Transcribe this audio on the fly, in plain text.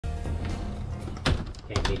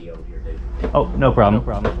video here, dude. Oh, no problem.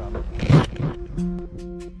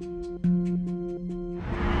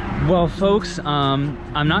 Well, folks, I'm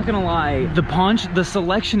not gonna lie. The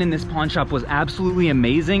selection in this pawn shop was absolutely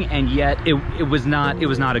amazing, and yet it was not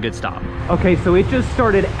a good stop. Okay, so it just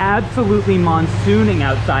started absolutely monsooning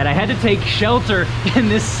outside. I had to take shelter in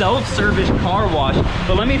this self-service car wash,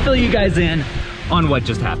 but let me fill you guys in on what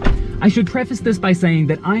just happened. I should preface this by saying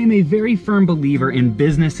that I am a very firm believer in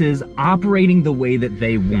businesses operating the way that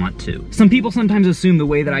they want to. Some people sometimes assume the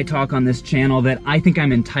way that I talk on this channel that I think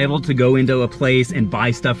I'm entitled to go into a place and buy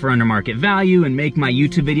stuff for under market value and make my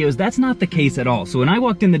YouTube videos. That's not the case at all. So when I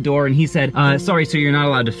walked in the door and he said, sorry sir, you're not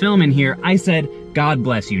allowed to film in here, I said, God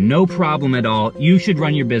bless you, no problem at all. You should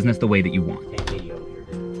run your business the way that you want.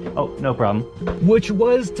 Oh, no problem. Which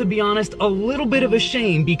was, to be honest, a little bit of a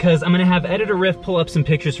shame because I'm gonna have Editor Riff pull up some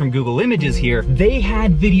pictures from Google Images here. They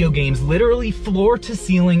had video games literally floor to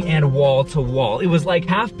ceiling and wall to wall. It was like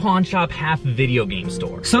half pawn shop, half video game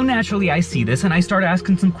store. So naturally I see this and I start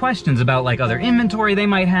asking some questions about like other inventory they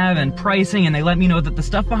might have and pricing, and they let me know that the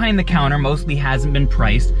stuff behind the counter mostly hasn't been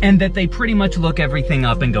priced and that they pretty much look everything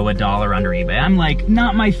up and go $1 under eBay. I'm like,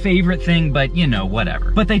 not my favorite thing, but you know,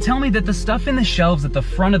 whatever. But they tell me that the stuff in the shelves at the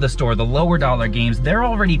front of the store, the lower dollar games, they're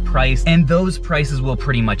already priced and those prices will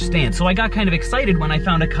pretty much stand. So I got kind of excited when I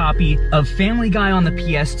found a copy of Family Guy on the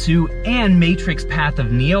PS2 and Matrix Path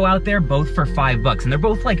of Neo out there, both for $5, and they're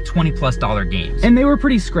both like $20+ games. And they were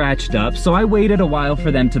pretty scratched up, so I waited a while for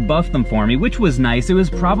them to buff them for me, which was nice. It was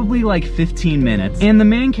probably like 15 minutes. And the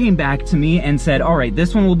man came back to me and said, all right,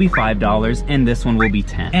 this one will be $5 and this one will be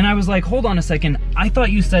 $10. And I was like, hold on a second. I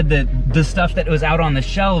thought you said that the stuff that was out on the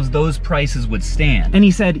shelves, those prices would stand. And he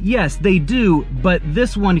said, yes, they do, but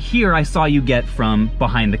this one here I saw you get from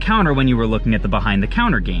behind the counter when you were looking at the behind the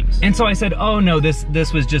counter games. And so I said, oh no,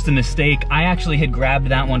 this was just a mistake. I actually had grabbed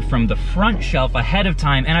that one from the front shelf ahead of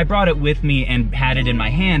time and I brought it with me and had it in my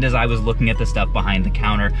hand as I was looking at the stuff behind the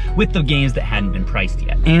counter with the games that hadn't been priced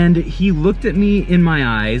yet. And he looked at me in my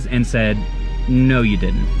eyes and said, no, you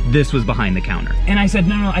didn't. This was behind the counter. And I said,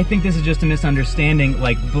 no, I think this is just a misunderstanding.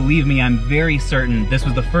 Like, believe me, I'm very certain this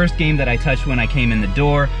was the first game that I touched when I came in the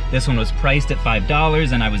door. This one was priced at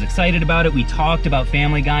 $5 and I was excited about it. We talked about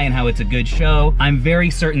Family Guy and how it's a good show. I'm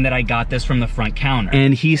very certain that I got this from the front counter.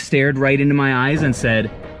 And he stared right into my eyes and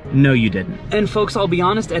said, no, you didn't. And folks, I'll be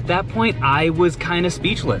honest, at that point, I was kind of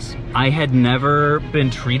speechless. I had never been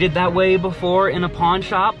treated that way before in a pawn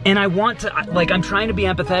shop. And I want to, like, I'm trying to be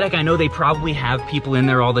empathetic. I know they probably have people in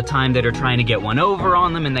there all the time that are trying to get one over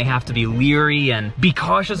on them and they have to be leery and be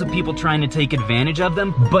cautious of people trying to take advantage of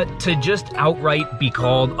them. But to just outright be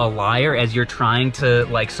called a liar as you're trying to,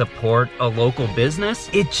 like, support a local business,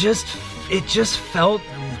 it just felt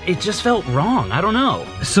wrong. I don't know.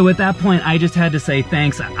 So at that point, I just had to say,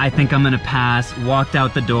 thanks, I think I'm gonna pass, walked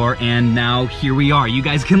out the door, and now here we are. You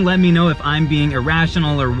guys can let me know if I'm being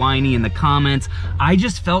irrational or whiny in the comments. I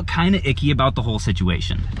just felt kind of icky about the whole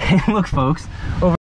situation. Hey, look, folks, over